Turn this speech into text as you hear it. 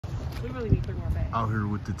We really need 3 more bags. Out here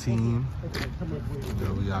with the team. You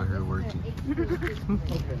know, we out here working.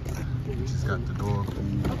 Just got the dog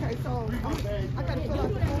food. Okay, so I gotta fill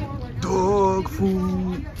out the form. Dog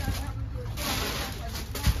food.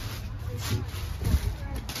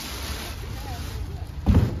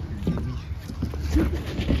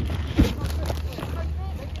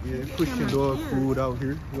 Yeah, pushing dog food out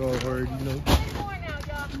here. You all already know.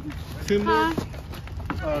 10 more?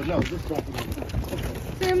 No, just drop it.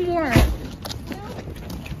 10 more.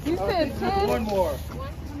 You said 10? 1 more. You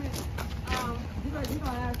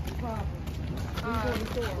gonna ask the problem.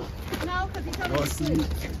 No, because he told me Oh, to see. clear.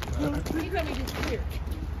 He told me to clear.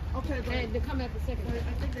 Okay, but And to come at the second. I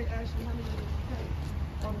think they asked you how many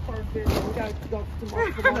on the first visit. We gotta go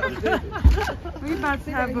tomorrow visit. We about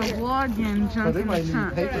to have a vlogging So jump they in might the need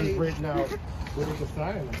trunk. papers written out with a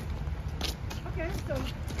sign on. Okay, so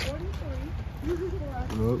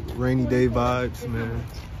 43. Look, rainy day vibes, man.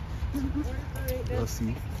 Y'all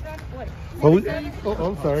see. Wait. But we,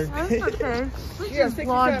 I'm sorry. That's okay. We Yeah, just 67.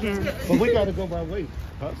 vlogging. But we gotta go by weight.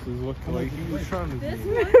 Us is what like he was trying to This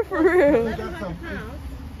do. one, For real. 1,100 pounds.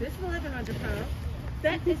 This 1,100 pounds.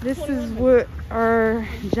 That is This is 2,100. what our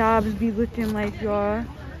jobs be looking like, y'all.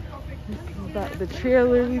 This is about the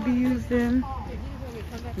trailer we be using.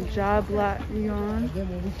 The job lot we on. Then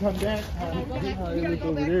when we come back, how It look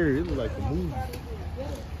over there, it look like a movie.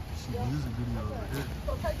 See music video over there.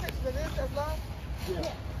 So take pictures of this as long.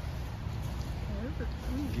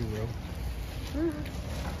 You know.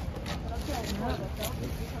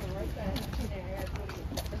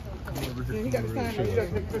 Yeah, he got to sign you it.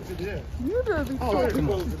 gotta take pictures of this. You gotta be Oh, quick. come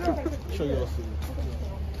on. Show y'all some.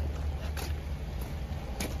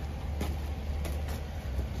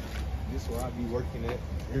 This is where I be working at.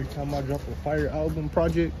 Every time I drop a fire album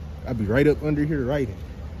project, I be right up under here writing.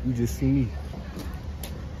 You just see me.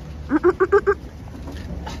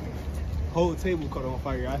 Whole table caught on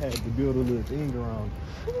fire. I had to build a little thing around.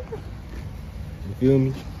 You feel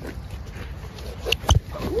me?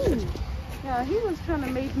 Ooh. Yeah, he was trying to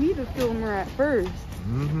make me the filmer at first.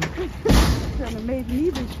 Trying to make me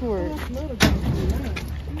record.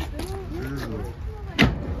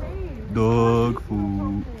 Dog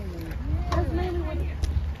food. That's mainly what it is.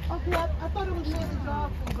 Okay, I thought it was mainly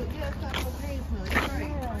dog food, but yeah, it's not cocaine smell. You're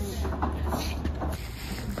right.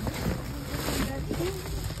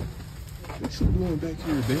 What you doing back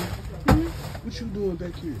here, babe? What you doing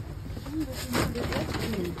back here?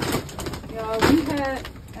 Y'all, we had,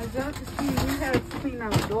 as y'all can see, we had to clean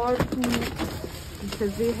out dog food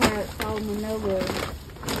because they had salmonella.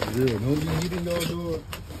 Yeah, don't be eating no dog.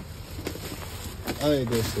 I ain't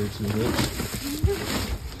gonna say too much.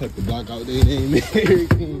 Have to block out their name and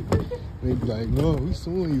everything. They be like, no, we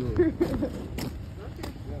suing you.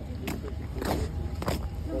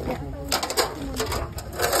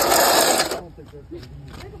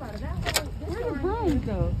 Where the brooms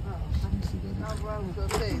go? Let me see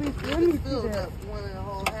that.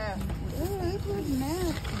 Oh, it was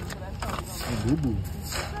nasty. Boo boo. Look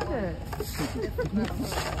at that.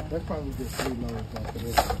 That's probably just 3 loads after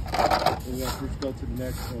this. And let's just go to the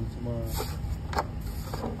next one tomorrow.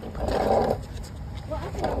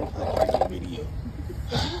 Video.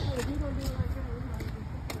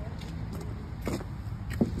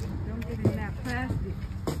 Don't get in that plastic.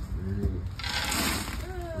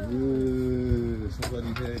 Somebody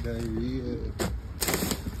had diarrhea.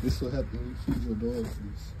 This what happen when you feed your dog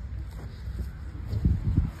food.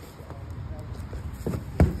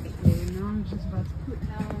 Okay, now I'm just about to put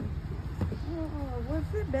down. Oh, was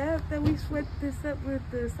it bad that we swept this up with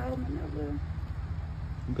the salmonella?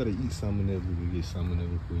 You gotta eat salmonella to get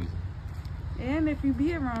salmonella poison. And if you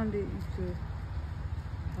be around it, you should.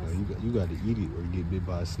 You gotta eat it or you get bit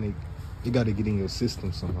by a snake. It gotta get in your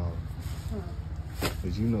system somehow.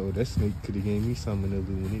 Cause you know that snake could have gave me salmonella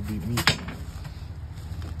when it bit me.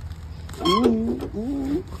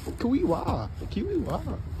 Ooh, kiwi wow.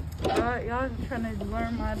 Y'all trying to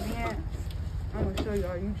learn my dance. I'm gonna show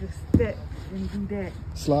y'all. You just step and do that.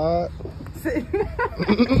 Slide.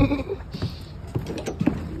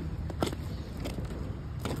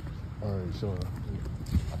 Alright, so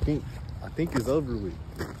I think it's over with.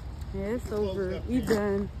 Yeah, it's over. We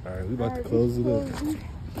done. Alright, we about to close it up.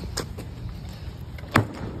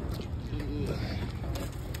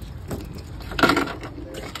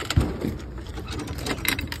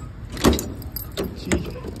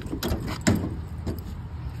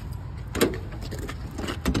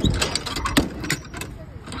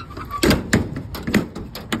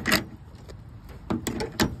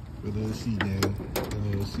 LLC, Dan.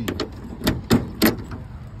 LLC.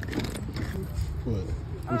 What?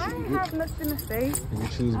 I ain't have nothing to say.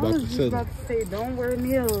 What you was I about was to just say? about to say, don't wear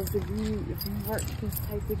nails if you work this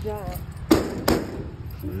type of job.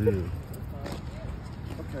 For real.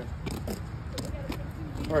 Okay.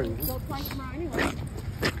 All right. Go plank tomorrow anyway.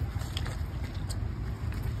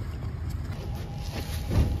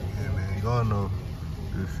 Yeah, man, y'all know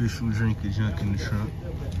the official drink is Junk in the Trunk.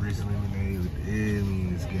 Brisk lemonade with the egg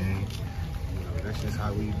in this game. That's just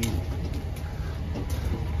how we be.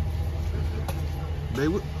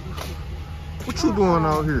 Babe, what you doing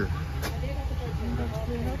out here?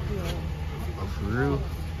 Oh, for real?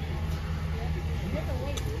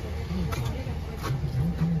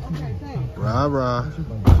 Rah.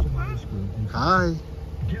 Hi.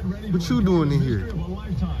 What you doing in here?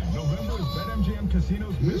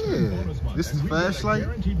 Yeah. This is Flashlight.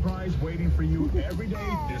 Guaranteed prize waiting for you every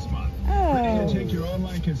day this month. Ready to take your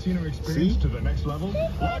online casino experience to the next level?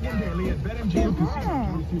 Log in daily at BetMGM Casino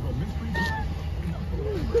to receive a mystery prize.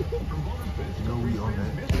 You know we on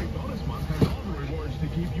that. Mystery bonus month has all the rewards to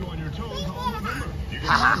keep you on your toes all November. You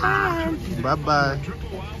can Bye-bye.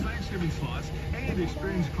 triple wild Thanksgiving slots and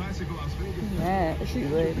experience classic Las Vegas. Yeah, she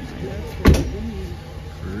would.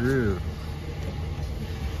 For real.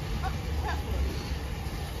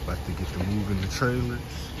 About to get to move in the trailers.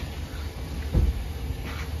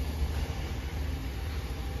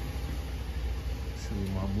 See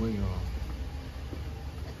what my boy on.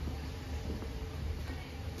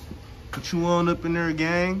 What you on up in there,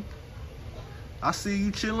 gang? I see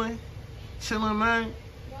you chilling. Chilling, man.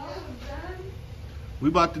 We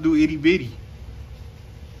about to do itty bitty.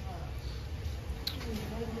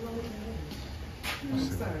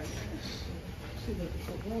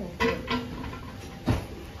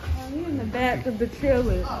 We're in the back of the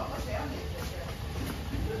trailer.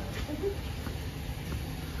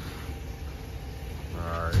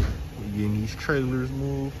 Alright, we getting these trailers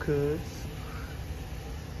moved, cuz.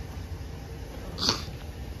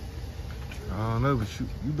 I don't know, but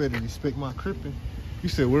you better respect my crippin'. You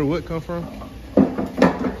said where what come from?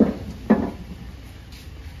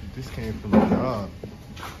 This came from the job.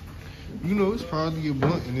 You know, it's probably a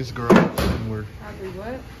blunt in this garage somewhere. Probably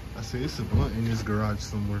what? I said it's a blunt in this garage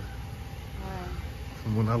somewhere.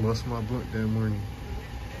 From when I lost my blunt that morning.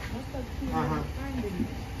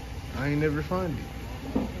 I ain't never find it.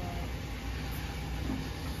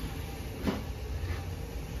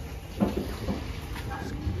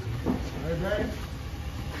 Hey, babe.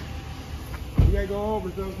 You gotta go over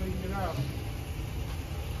so we can get out.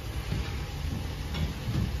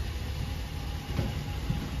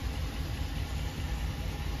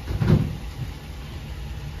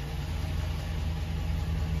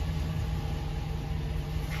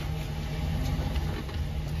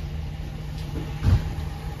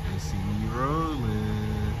 They see me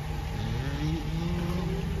rolling.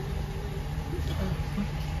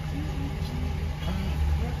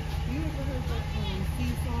 You ever heard that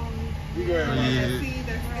sea song? You go ahead. Yeah. That sea,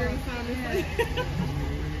 that scary sound is like.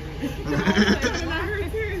 And I heard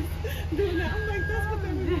Chris doing that. I'm like, that's what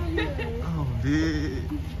they were doing. Oh, dude.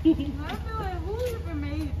 I feel like who even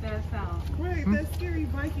made that sound? Right, that scary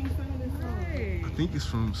Viking sound is song. Right. I think it's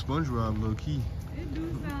from SpongeBob, low key. It do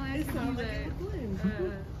sound like It sounds like it was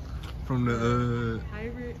Glenn. From the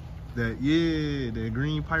pirate. that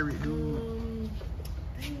green pirate dude.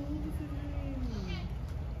 Dang, what was his name?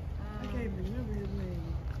 I can't remember his name.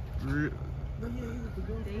 Re- But yeah, he was the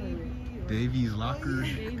ghost Davy. pirate. Or Davy's locker.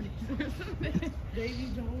 Davy or something. Davy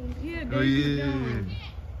Jones. Yeah, Davy Oh yeah. Jones.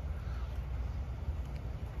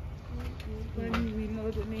 Funny, we know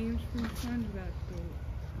the names from SpongeBob though.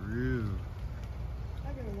 For real. I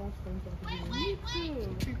gotta watch SpongeBob again. Me too.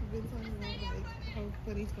 People been talking about like how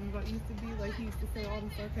funny SpongeBob used to be. Like he used to say all the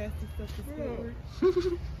sarcastic stuff to Squidward.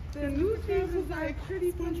 The new season was like,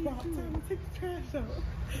 pretty SpongeBob, time to take the trash out.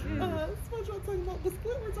 SpongeBob talking about, but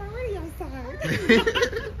Squidward's already outside.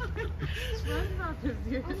 SpongeBob is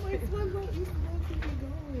here. I'm like, SpongeBob used to let people go.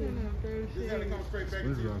 You gotta come straight back to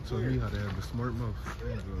SpongeBob told me how to have a smart mouth.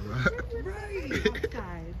 Right.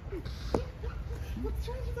 Outside. But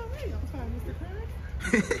trash is already outside, Mr. Krabs.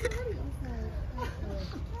 It's already outside.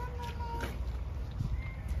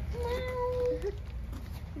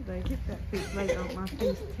 He's like, get that fake light out my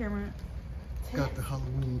face, Terrence. Got the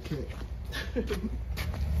Halloween cat.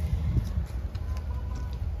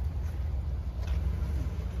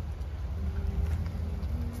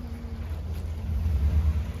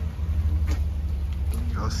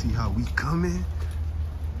 Y'all see how we coming?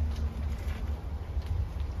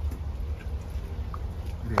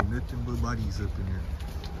 It ain't nothing but bodies up in here.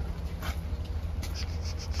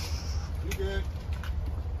 You good?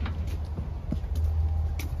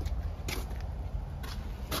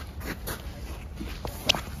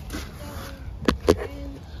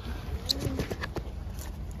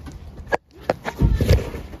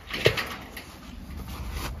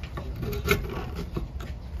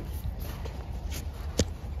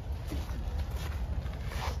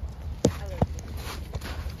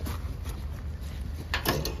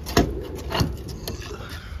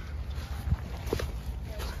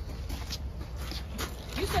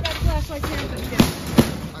 flashlight, Karen?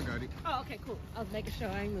 I got it. Oh, okay, cool. I was making sure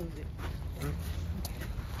I ain't lose it.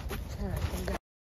 All right.